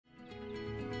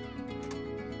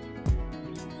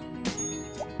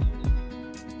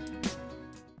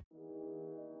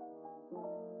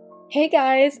Hey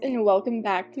guys, and welcome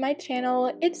back to my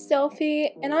channel. It's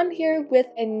Sophie, and I'm here with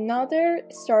another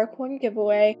star coin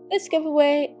giveaway. This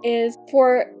giveaway is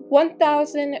for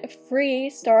 1,000 free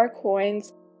star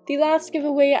coins. The last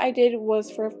giveaway I did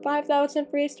was for 5,000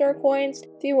 free star coins.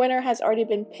 The winner has already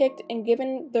been picked and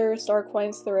given their star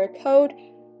coins through a code,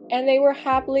 and they were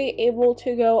happily able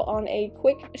to go on a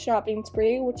quick shopping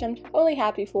spree, which I'm totally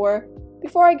happy for.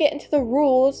 Before I get into the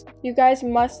rules, you guys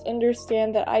must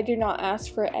understand that I do not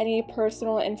ask for any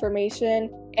personal information,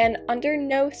 and under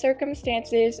no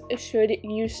circumstances should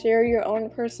you share your own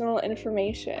personal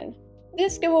information.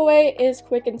 This giveaway is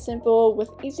quick and simple with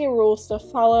easy rules to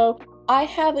follow. I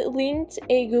have linked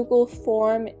a Google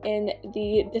form in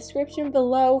the description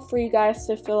below for you guys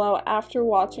to fill out after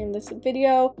watching this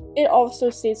video. It also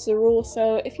states the rules,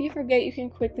 so if you forget, you can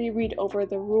quickly read over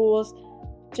the rules.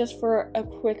 Just for a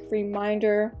quick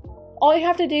reminder, all you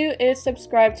have to do is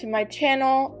subscribe to my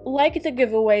channel, like the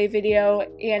giveaway video,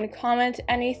 and comment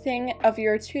anything of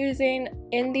your choosing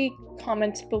in the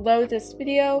comments below this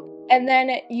video. And then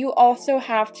you also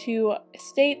have to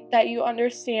state that you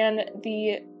understand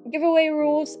the giveaway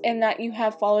rules and that you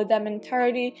have followed them in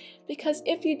entirety, because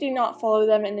if you do not follow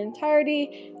them in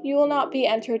entirety, you will not be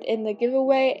entered in the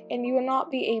giveaway and you will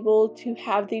not be able to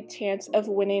have the chance of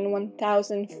winning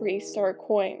 1,000 free star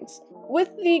coins. With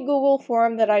the Google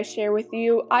form that I share with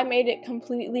you, I made it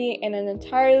completely and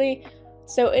entirely,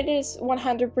 so it is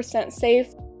 100%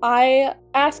 safe. I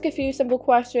ask a few simple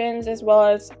questions as well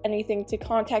as anything to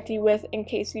contact you with in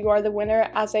case you are the winner,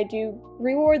 as I do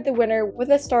reward the winner with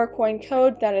a star coin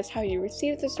code. That is how you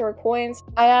receive the star coins.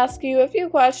 I ask you a few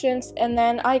questions and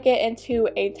then I get into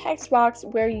a text box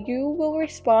where you will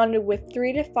respond with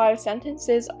 3 to 5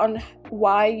 sentences on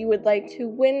why you would like to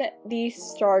win these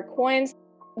star coins.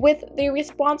 With the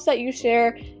response that you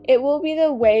share, it will be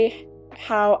the way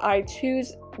how I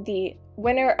choose the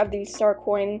winner of the star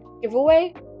coin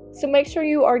giveaway. So make sure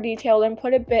you are detailed and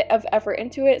put a bit of effort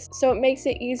into it, so it makes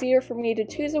it easier for me to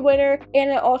choose a winner,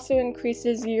 and it also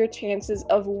increases your chances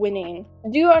of winning.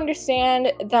 Do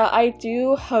understand that I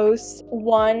do host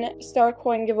one star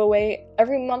coin giveaway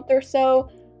every month or so.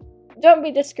 Don't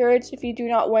be discouraged if you do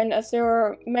not win, as there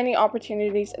are many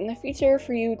opportunities in the future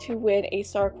for you to win a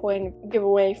star coin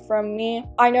giveaway from me.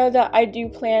 I know that I do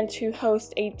plan to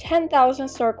host a 10,000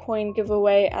 star coin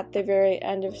giveaway at the very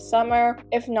end of summer,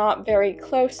 if not very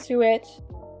close to it.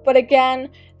 But again,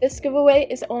 this giveaway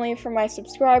is only for my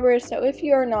subscribers, so if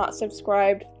you are not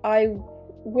subscribed, I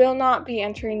will not be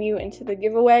entering you into the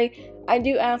giveaway. I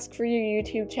do ask for your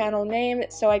YouTube channel name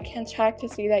so I can check to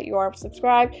see that you are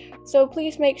subscribed, so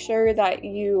please make sure that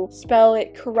you spell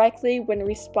it correctly when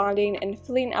responding and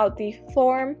filling out the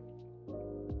form.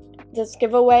 This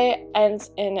giveaway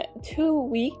ends in 2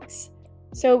 weeks,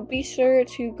 so be sure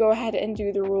to go ahead and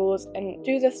do the rules and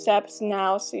do the steps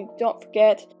now so you don't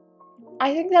forget.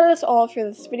 I think that is all for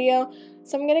this video,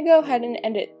 so I'm gonna go ahead and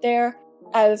end it there,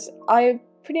 as I've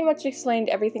pretty much explained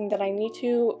everything that I need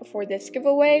to for this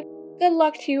giveaway. Good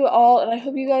luck to you all, and I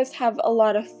hope you guys have a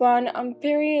lot of fun. I'm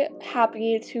very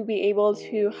happy to be able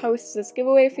to host this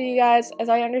giveaway for you guys, as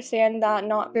I understand that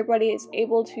not everybody is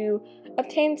able to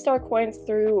obtain star coins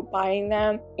through buying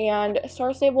them, and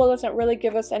Star Stable doesn't really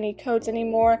give us any codes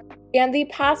anymore. And the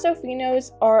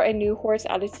Pasophinos are a new horse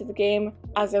added to the game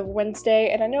as of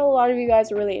Wednesday, and I know a lot of you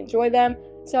guys really enjoy them,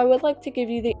 so I would like to give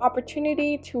you the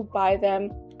opportunity to buy them.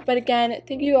 But again,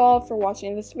 thank you all for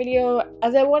watching this video,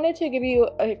 as I wanted to give you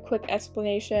a quick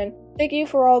explanation. Thank you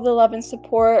for all the love and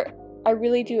support. I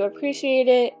really do appreciate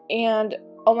it, and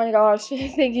oh my gosh,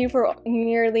 thank you for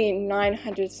nearly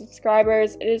 900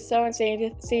 subscribers. It is so insane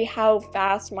to see how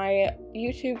fast my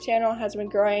YouTube channel has been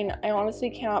growing. I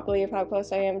honestly cannot believe how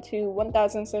close I am to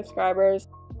 1,000 subscribers.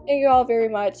 Thank you all very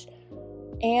much,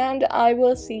 and I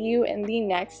will see you in the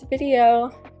next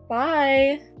video.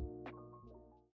 Bye!